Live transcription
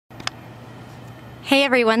Hey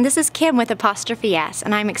everyone, this is Kim with Apostrophe S,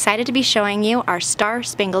 and I'm excited to be showing you our Star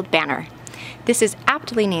Spangled banner. This is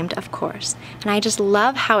aptly named, of course, and I just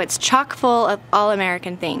love how it's chock full of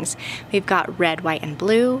all-American things. We've got red, white, and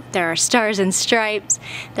blue, there are stars and stripes,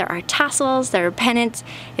 there are tassels, there are pennants.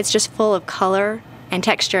 It's just full of color and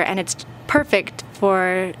texture, and it's perfect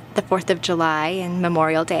for the 4th of July and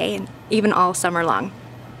Memorial Day, and even all summer long.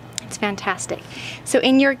 It's fantastic. So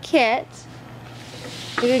in your kit,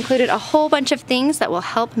 we've included a whole bunch of things that will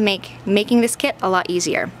help making this kit a lot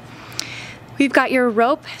easier. We've got your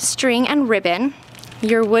rope, string, and ribbon,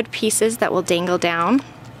 your wood pieces that will dangle down,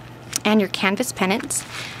 and your canvas pennants.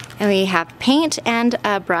 And we have paint and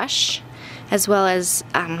a brush, as well as,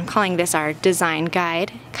 I'm calling this our design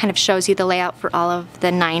guide. Kind of shows you the layout for all of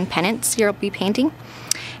the 9 pennants you'll be painting.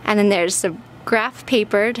 And then there's some graph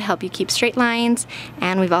paper to help you keep straight lines,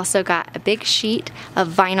 and we've also got a big sheet of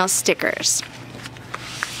vinyl stickers.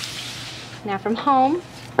 Now from home,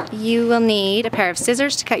 you will need a pair of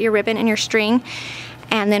scissors to cut your ribbon and your string,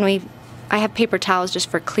 and then I have paper towels just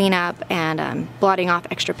for cleanup and blotting off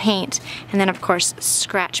extra paint, and then of course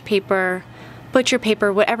scratch paper, butcher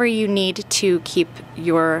paper, whatever you need to keep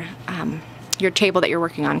your table that you're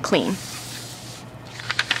working on clean.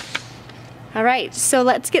 Alright, so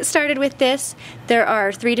let's get started with this. There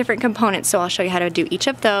are 3 different components, so I'll show you how to do each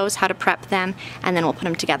of those, how to prep them, and then we'll put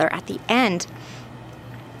them together at the end.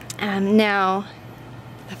 Now,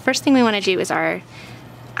 the first thing we want to do is our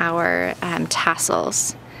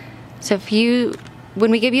tassels. So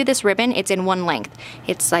when we give you this ribbon, it's in one length.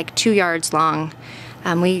 It's like 2 yards long.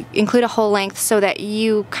 We include a whole length so that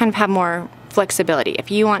you kind of have more flexibility.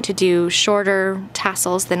 If you want to do shorter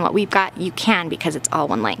tassels than what we've got, you can, because it's all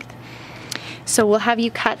one length. So we'll have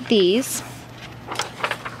you cut these.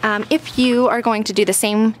 If you are going to do the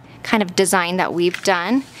same kind of design that we've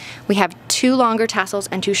done, we have 2 longer tassels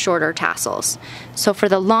and 2 shorter tassels. So for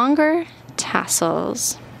the longer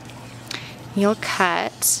tassels, you'll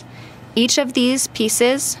cut, each of these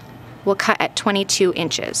pieces will cut at 22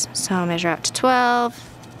 inches. So I'll measure out to 12,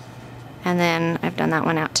 and then I've done that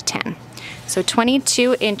one out to 10. So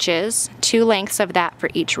 22 inches, 2 lengths of that for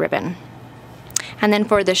each ribbon. And then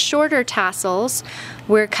for the shorter tassels,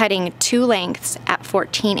 we're cutting 2 lengths at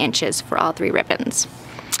 14 inches for all 3 ribbons.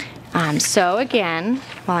 So again,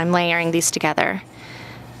 while I'm layering these together,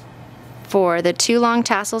 for the 2 long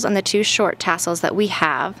tassels and the 2 short tassels that we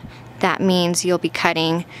have, that means you'll be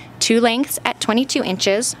cutting 2 lengths at 22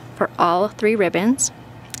 inches for all 3 ribbons,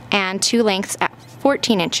 and 2 lengths at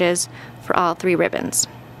 14 inches for all 3 ribbons.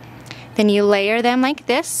 Then you layer them like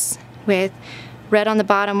this, with red on the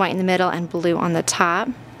bottom, white in the middle, and blue on the top.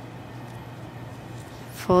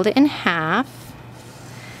 Fold it in half,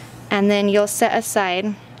 and then you'll set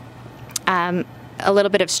aside a little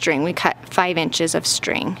bit of string. We cut 5 inches of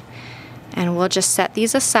string, and we'll just set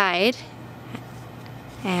these aside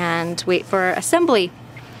and wait for assembly.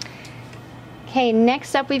 Okay,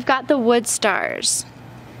 next up we've got the wood stars.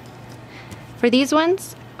 For these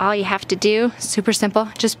ones, all you have to do, super simple,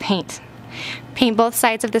 just paint. Paint both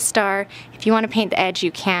sides of the star. If you want to paint the edge,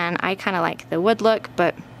 you can. I kind of like the wood look,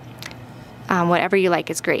 but whatever you like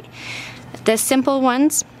is great. The simple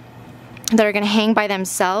ones that are going to hang by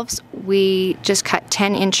themselves, we just cut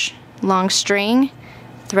 10-inch long string,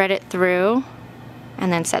 thread it through,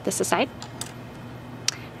 and then set this aside.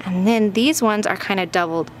 And then these ones are kind of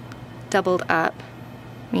doubled up.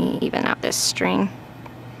 Let me even out this string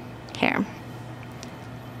here.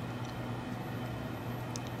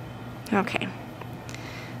 Okay,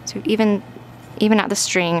 so even out the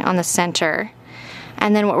string on the center,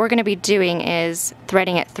 and then what we're going to be doing is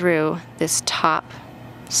threading it through this top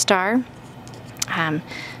star.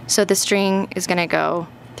 So the string is going to go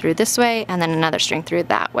through this way, and then another string through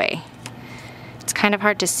that way. It's kind of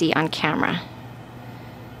hard to see on camera,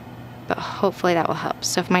 but hopefully that will help.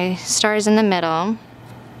 So if my star is in the middle,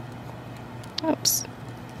 oops,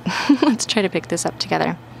 let's try to pick this up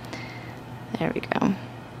together. There we go.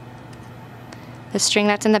 The string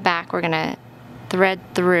that's in the back, we're going to thread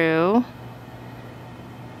through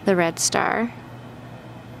the red star,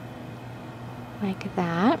 like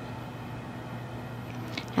that.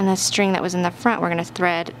 And the string that was in the front, we're going to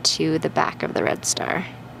thread to the back of the red star.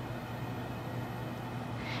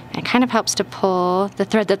 And it kind of helps to pull the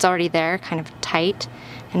thread that's already there kind of tight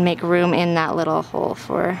and make room in that little hole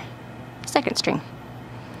for the second string.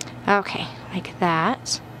 Okay, like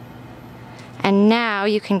that. And now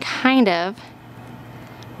you can kind of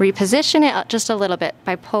reposition it just a little bit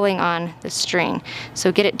by pulling on the string.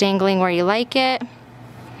 So get it dangling where you like it,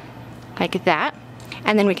 like that,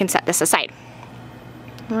 and then we can set this aside.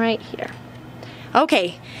 Right here.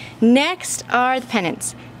 Okay, next are the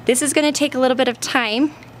pennants. This is going to take a little bit of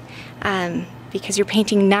time because you're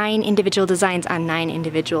painting 9 individual designs on 9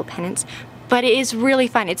 individual pennants, but it is really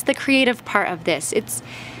fun. It's the creative part of this. It's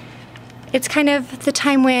kind of the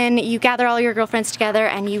time when you gather all your girlfriends together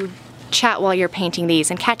and you chat while you're painting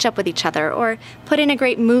these and catch up with each other, or put in a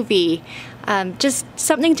great movie. Just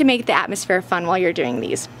something to make the atmosphere fun while you're doing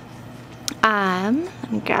these.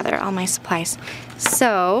 Let me gather all my supplies.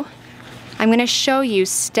 So I'm going to show you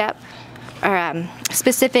specific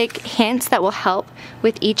hints that will help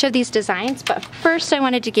with each of these designs, but first I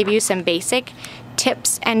wanted to give you some basic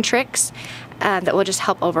tips and tricks that will just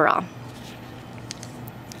help overall.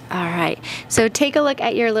 Alright, so take a look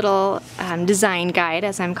at your little design guide,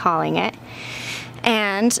 as I'm calling it.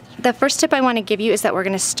 And the first tip I want to give you is that we're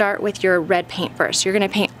going to start with your red paint first. You're going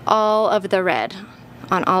to paint all of the red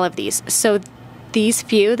on all of these. So these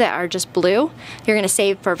few that are just blue, you're going to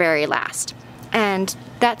save for very last. And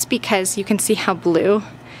that's because you can see how blue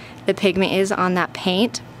the pigment is on that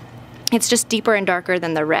paint. It's just deeper and darker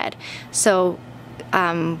than the red. So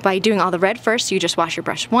by doing all the red first, you just wash your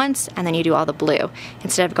brush once and then you do all the blue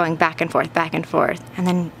instead of going back and forth, and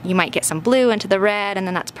then you might get some blue into the red and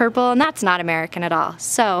then that's purple, and that's not American at all.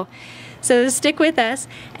 So stick with us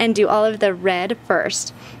and do all of the red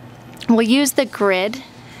first. We'll use the grid,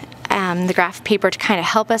 the graph paper, to kind of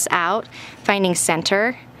help us out finding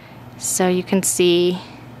center. So you can see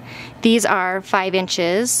these are 5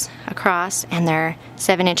 inches across and they're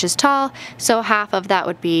 7 inches tall, so half of that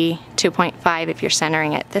would be 2.5 if you're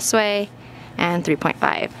centering it this way, and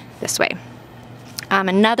 3.5 this way.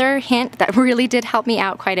 Another hint that really did help me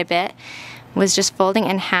out quite a bit was just folding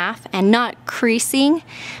in half and not creasing,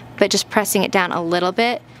 but just pressing it down a little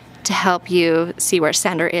bit to help you see where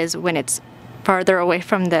center is when it's farther away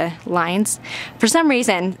from the lines. For some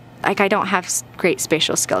reason, I don't have great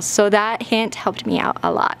spatial skills, so that hint helped me out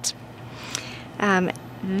a lot.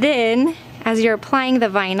 Then, as you're applying the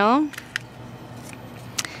vinyl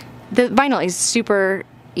is super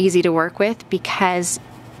easy to work with because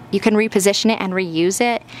you can reposition it and reuse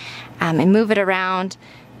it and move it around.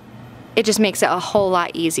 It just makes it a whole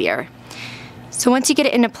lot easier. So once you get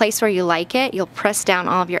it in a place where you like it, you'll press down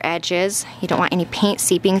all of your edges. You don't want any paint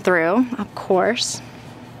seeping through, of course.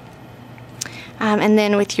 And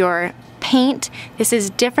then with your paint, this is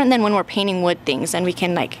different than when we're painting wood things and we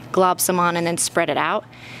can like glob some on and then spread it out.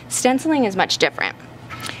 Stenciling is much different.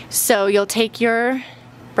 So you'll take your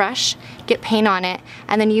brush, get paint on it,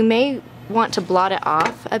 and then you may want to blot it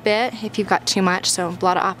off a bit if you've got too much, so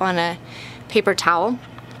blot it off on a paper towel.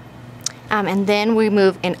 And then we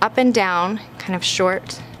move in up and down, kind of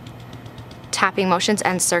short tapping motions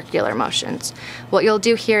and circular motions. What you'll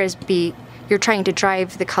do here is you're trying to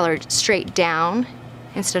drive the color straight down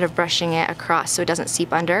instead of brushing it across so it doesn't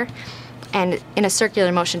seep under, and in a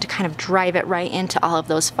circular motion to kind of drive it right into all of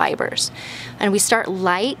those fibers. And we start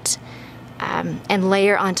light and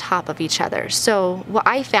layer on top of each other. So what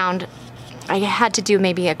I found, I had to do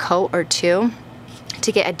maybe a coat or 2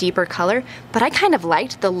 to get a deeper color, but I kind of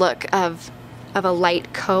liked the look of a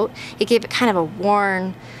light coat. It gave it kind of a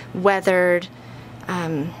worn, weathered,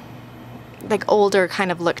 like older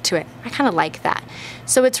kind of look to it. I kind of like that.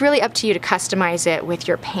 So it's really up to you to customize it with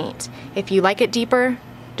your paint. If you like it deeper,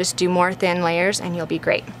 just do more thin layers and you'll be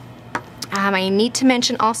great. I need to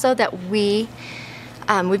mention also that we've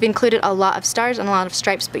included a lot of stars and a lot of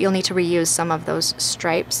stripes, but you'll need to reuse some of those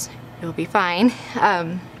stripes. You'll be fine.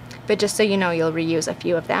 But just so you know, you'll reuse a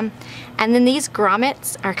few of them. And then these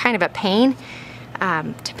grommets are kind of a pain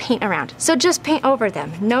to paint around. So just paint over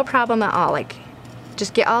them, no problem at all. Like,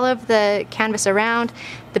 just get all of the canvas around.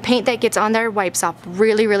 The paint that gets on there wipes off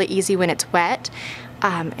really, really easy when it's wet.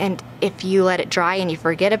 And if you let it dry and you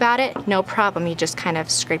forget about it, no problem. You just kind of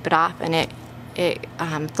scrape it off and it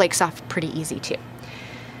flakes off pretty easy too.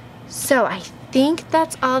 So I think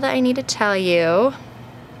that's all that I need to tell you.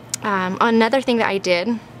 Another thing that I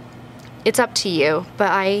did, it's up to you, but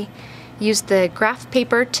I used the graph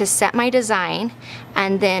paper to set my design,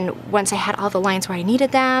 and then once I had all the lines where I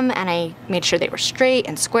needed them and I made sure they were straight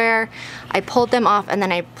and square, I pulled them off and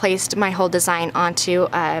then I placed my whole design onto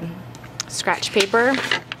scratch paper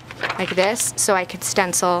like this so I could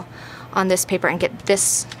stencil on this paper and get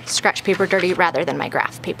this scratch paper dirty rather than my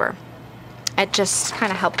graph paper. It just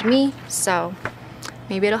kind of helped me, so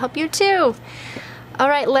maybe it'll help you too.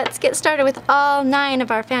 Alright, let's get started with all 9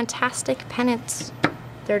 of our fantastic pennants.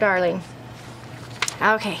 They're darling.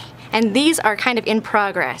 Okay, and these are kind of in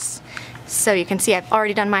progress. So you can see I've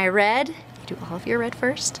already done my red. You do all of your red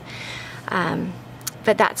first.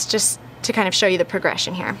 But that's just to kind of show you the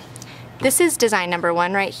progression here. This is design number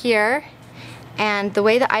 1 right here. And the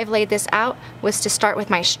way that I've laid this out was to start with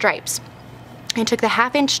my stripes. I took the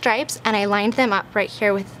 1/2 inch stripes and I lined them up right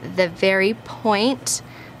here with the very point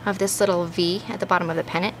of this little V at the bottom of the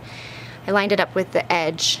pennant. I lined it up with the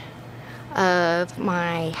edge of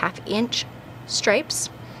my 1/2 inch stripes,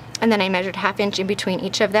 and then I measured 1/2 inch in between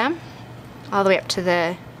each of them, all the way up to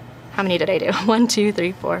the, how many did I do? 1, 2,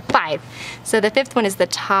 3, 4, 5. So the 5th one is the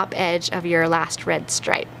top edge of your last red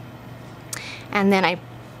stripe. And then I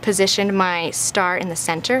positioned my star in the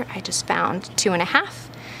center. I just found 2.5,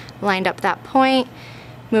 lined up that point,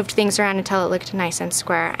 moved things around until it looked nice and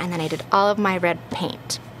square, and then I did all of my red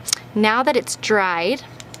paint. Now that it's dried,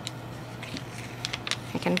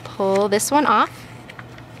 I can pull this one off.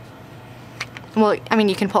 Well, I mean,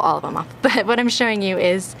 you can pull all of them off, but what I'm showing you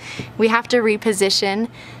is we have to reposition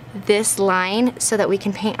this line so that we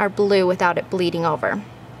can paint our blue without it bleeding over.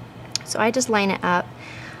 So I just line it up.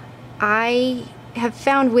 I have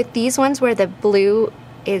found with these ones where the blue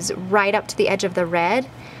is right up to the edge of the red,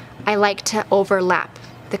 I like to overlap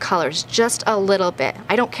the colors just a little bit.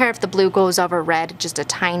 I don't care if the blue goes over red just a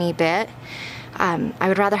tiny bit. I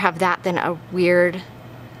would rather have that than a weird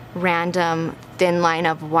random thin line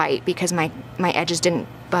of white because my edges didn't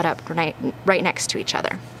butt up right next to each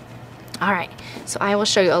other. Alright, so I will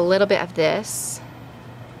show you a little bit of this.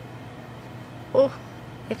 Oh,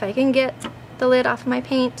 if I can get the lid off of my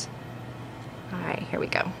paint. Alright, here we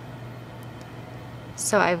go.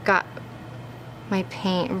 So I've got my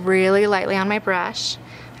paint really lightly on my brush.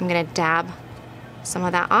 I'm going to dab some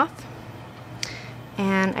of that off.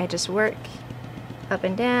 And I just work up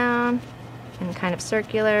and down in kind of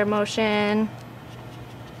circular motion.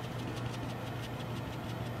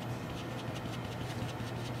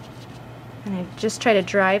 And I just try to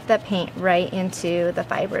drive the paint right into the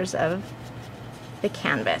fibers of the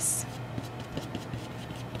canvas.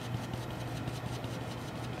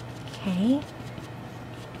 Okay,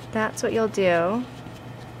 that's what you'll do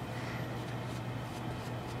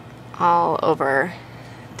all over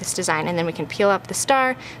this design, and then we can peel up the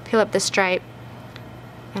star, peel up the stripe,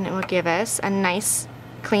 and it will give us a nice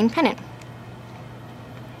clean pennant.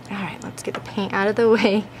 Alright, let's get the paint out of the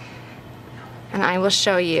way and I will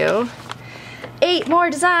show you 8 more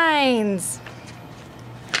designs.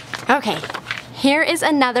 Okay, here is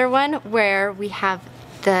another one where we have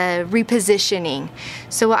the repositioning.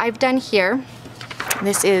 So what I've done here,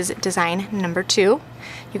 this is design number 2.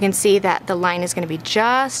 You can see that the line is going to be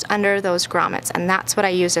just under those grommets, and that's what I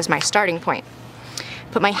used as my starting point.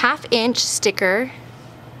 Put my 1/2 inch sticker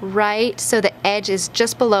right so the edge is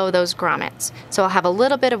just below those grommets. So I'll have a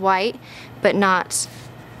little bit of white, but not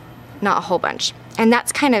a whole bunch. And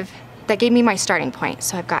that's that gave me my starting point.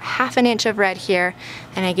 So I've got 1/2 inch of red here,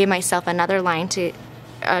 and I gave myself another line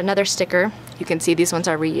another sticker. You can see these ones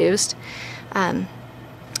are reused.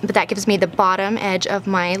 But that gives me the bottom edge of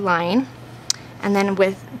my line. And then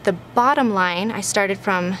with the bottom line, I started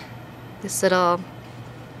from this little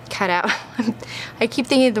cutout. I keep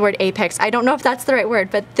thinking of the word apex. I don't know if that's the right word,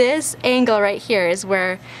 but this angle right here is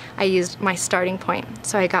where I used my starting point.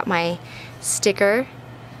 So I got my sticker,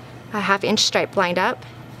 a 1/2 inch stripe lined up,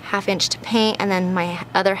 1/2 inch to paint, and then my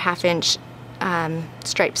other 1/2 inch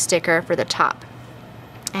stripe sticker for the top.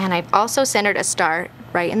 And I've also centered a star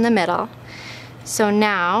right in the middle. So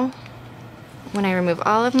now, when I remove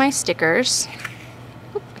all of my stickers,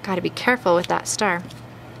 I gotta be careful with that star.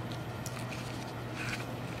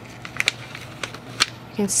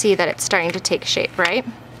 You can see that it's starting to take shape, right?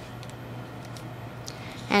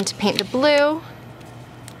 And to paint the blue,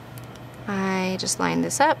 I just line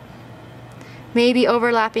this up, maybe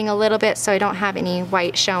overlapping a little bit so I don't have any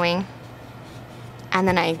white showing, and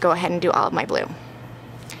then I go ahead and do all of my blue.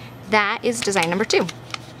 That is design number 2.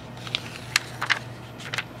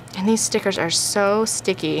 And these stickers are so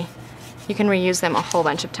sticky, you can reuse them a whole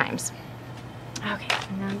bunch of times. Okay,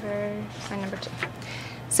 design number 2.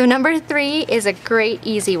 So number 3 is a great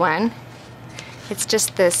easy one. It's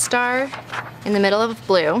just the star in the middle of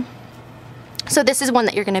blue. So this is one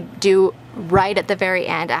that you're gonna do right at the very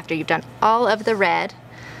end after you've done all of the red.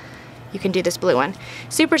 You can do this blue one.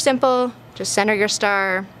 Super simple, just center your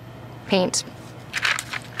star, paint.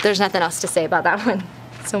 There's nothing else to say about that one.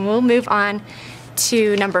 So we'll move on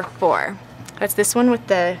to number 4. That's this one with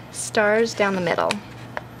the stars down the middle.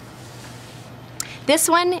 This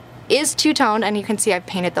one is two-toned, and you can see I've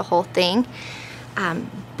painted the whole thing.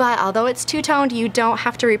 But although it's two-toned, you don't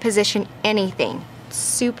have to reposition anything. It's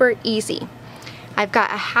super easy. I've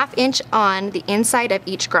got a 1/2 inch on the inside of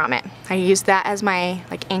each grommet. I used that as my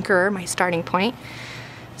anchor, my starting point.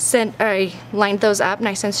 I lined those up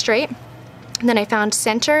nice and straight. And then I found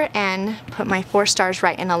center and put my 4 stars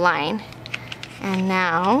right in a line. And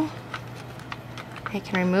now I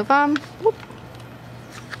can remove them. Whoop.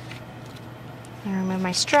 And remove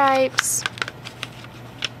my stripes.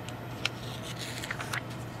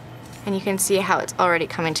 And you can see how it's already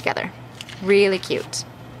coming together. Really cute.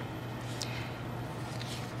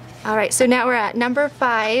 Alright, so now we're at number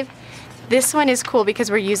 5. This one is cool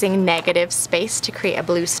because we're using negative space to create a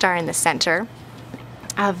blue star in the center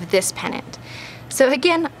of this pennant. So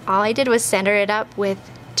again, all I did was center it up with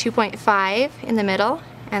 2.5 in the middle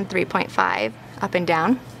and 3.5 up and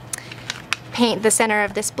down. Paint the center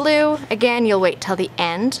of this blue. Again, you'll wait till the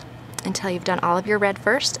end until you've done all of your red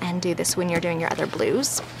first, and do this when you're doing your other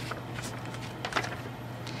blues.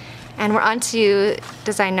 And we're on to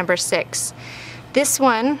design number 6. This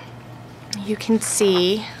one, you can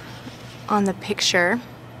see on the picture,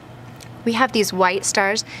 we have these white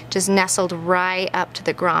stars just nestled right up to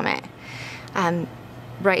the grommet.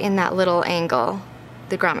 Right in that little angle,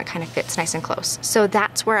 the grommet kind of fits nice and close. So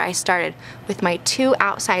that's where I started with my 2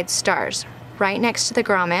 outside stars right next to the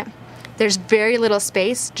grommet. There's very little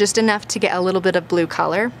space, just enough to get a little bit of blue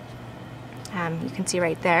color. You can see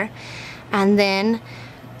right there. And then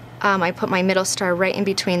I put my middle star right in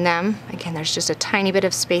between them. Again, there's just a tiny bit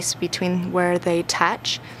of space between where they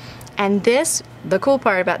touch. And this, the cool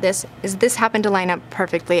part about this, is this happened to line up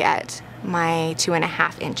perfectly at my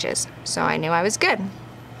 2.5 inches. So I knew I was good.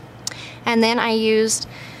 And then I used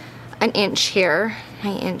an inch here,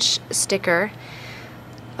 my inch sticker.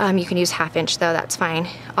 You can use 1/2 inch though, that's fine.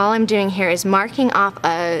 All I'm doing here is marking off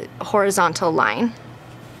a horizontal line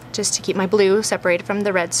just to keep my blue separated from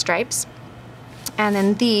the red stripes. And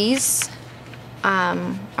then these are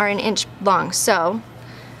 1 inch long, so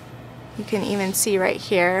you can even see right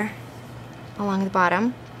here along the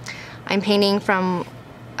bottom. I'm painting from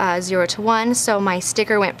 0 to 1, so my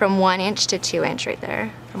sticker went from 1 inch to 2 inch right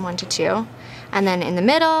there, from 1 to 2. And then in the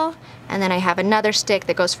middle, and then I have another stick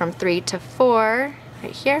that goes from 3 to 4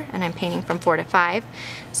 right here, and I'm painting from 4 to 5.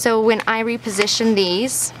 So when I reposition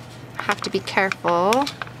these, I have to be careful.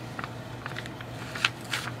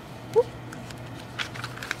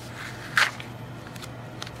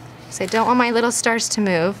 So I don't want my little stars to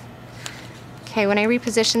move. Okay, when I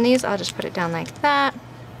reposition these, I'll just put it down like that.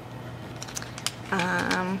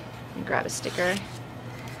 Grab a sticker.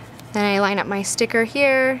 Then I line up my sticker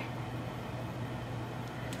here.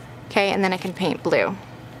 Okay, and then I can paint blue.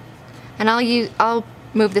 And I'll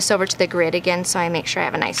move this over to the grid again so I make sure I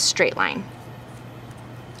have a nice straight line.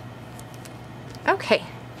 Okay.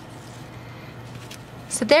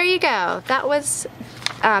 So there you go. That was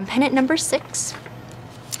pennant number 6.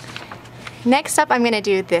 Next up, I'm going to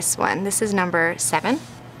do this one. This is number 7.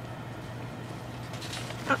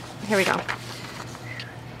 Oh, here we go.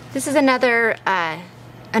 This is another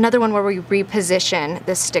one where we reposition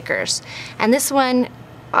the stickers. And this one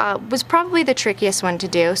was probably the trickiest one to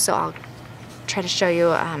do, so I'll try to show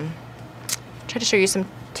you some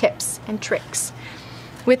tips and tricks.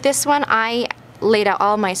 With this one, I laid out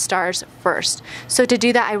all my stars first. So to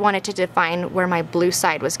do that, I wanted to define where my blue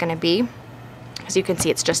side was going to be. As you can see,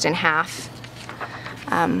 it's just in half.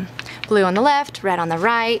 Blue on the left, red on the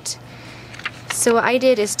right. So what I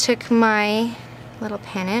did is took my little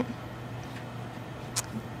pennant,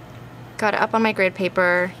 got it up on my grid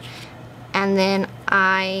paper, and then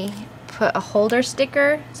I put a holder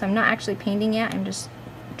sticker. So I'm not actually painting yet, I'm just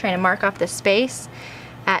trying to mark off the space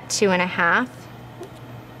at 2.5.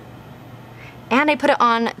 And I put it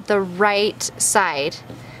on the right side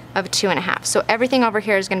of 2.5. So everything over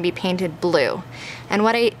here is going to be painted blue. And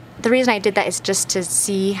the reason I did that is just to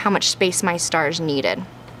see how much space my stars needed.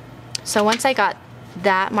 So once I got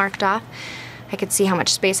that marked off, I could see how much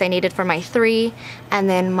space I needed for my 3, and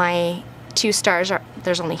then my 2 stars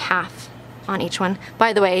there's only half on each one.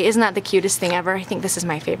 By the way, isn't that the cutest thing ever? I think this is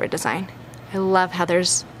my favorite design. I love how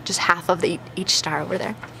there's just half of each star over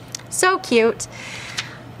there. So cute.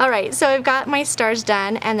 Alright, so I've got my stars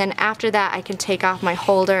done, and then after that I can take off my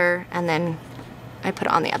holder and then I put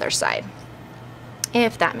it on the other side.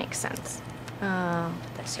 If that makes sense.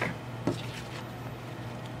 This here.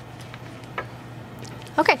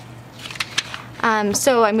 Okay.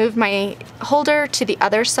 So I moved my holder to the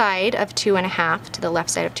other side of 2.5, to the left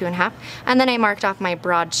side of 2.5, and then I marked off my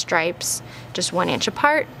broad stripes just 1 inch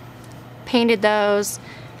apart, painted those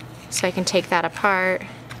so I can take that apart,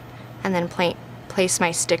 and then place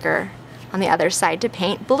my sticker on the other side to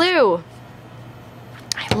paint blue.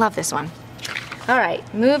 I love this one.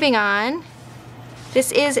 Alright, moving on.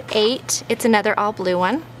 This is 8. It's another all blue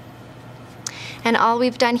one. And all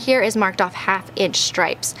we've done here is marked off 1/2 inch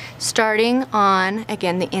stripes, starting on,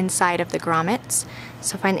 again, the inside of the grommets.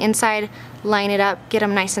 So find the inside, line it up, get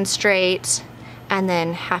them nice and straight, and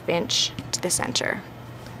then 1/2 inch to the center.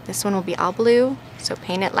 This one will be all blue, so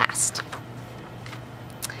paint it last.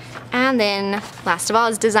 And then last of all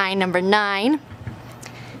is design number 9.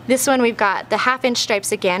 This one we've got the 1/2-inch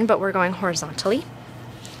stripes again, but we're going horizontally.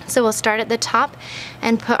 So we'll start at the top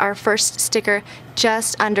and put our first sticker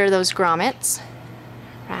just under those grommets,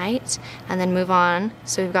 right? And then move on.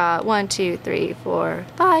 So we've got 1, 2, 3, 4,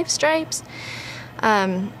 5 stripes.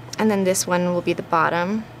 And then this one will be the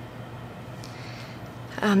bottom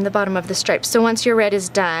of the stripe. So once your red is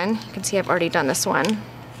done, you can see I've already done this one.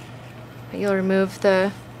 But you'll remove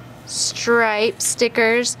the stripe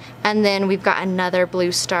stickers, and then we've got another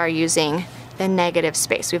blue star using the negative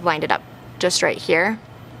space. We've lined it up just right here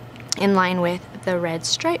in line with the red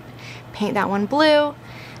stripe. Paint that one blue,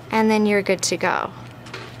 and then you're good to go.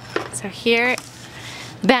 So here,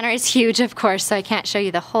 the banner is huge, of course, so I can't show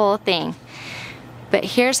you the whole thing. But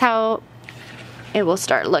here's how it will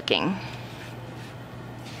start looking.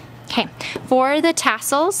 Okay, for the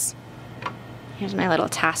tassels, here's my little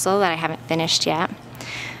tassel that I haven't finished yet.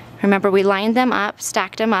 Remember, we lined them up,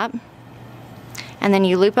 stacked them up, and then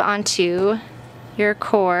you loop it onto your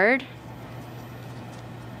cord.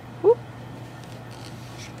 Whoop.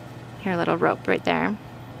 Your little rope right there.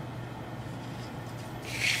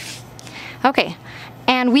 Okay,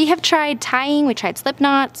 and we have tried tying, we tried slip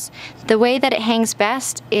knots. The way that it hangs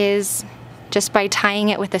best is just by tying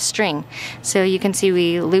it with a string. So you can see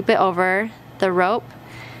we loop it over the rope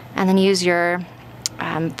and then use your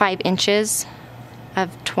 5 inches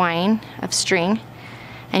of twine, of string,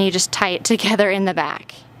 and you just tie it together in the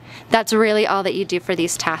back. That's really all that you do for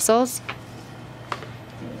these tassels.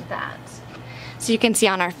 That. So you can see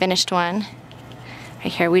on our finished one,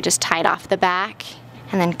 right here, we just tied off the back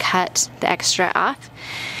and then cut the extra off.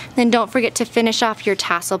 Then don't forget to finish off your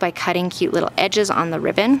tassel by cutting cute little edges on the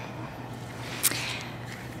ribbon.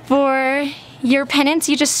 For your pennants,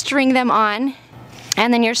 you just string them on,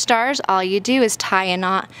 and then your stars, all you do is tie a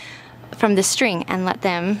knot from the string and let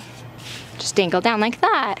them just dangle down like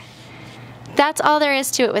that. That's all there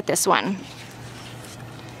is to it with this one.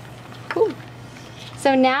 Cool.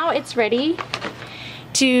 So now it's ready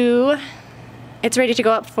to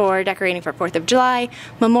go up for decorating for 4th of July,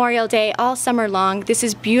 Memorial Day, all summer long. This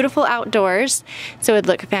is beautiful outdoors, so it'd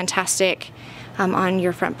look fantastic on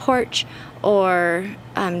your front porch, or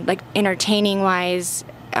like entertaining wise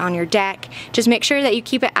on your deck. Just make sure that you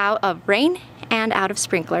keep it out of rain and out of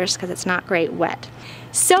sprinklers, because it's not great wet.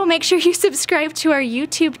 So make sure you subscribe to our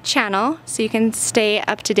YouTube channel so you can stay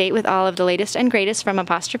up to date with all of the latest and greatest from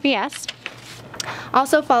Apostrophe S.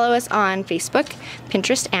 Also follow us on Facebook,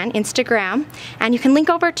 Pinterest, and Instagram. And you can link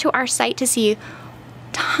over to our site to see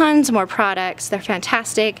tons more products. They're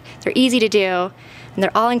fantastic, they're easy to do, and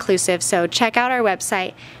they're all inclusive. So check out our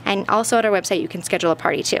website, and also at our website you can schedule a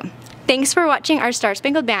party too. Thanks for watching our Star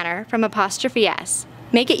Spangled banner from Apostrophe S.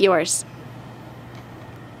 Make it yours.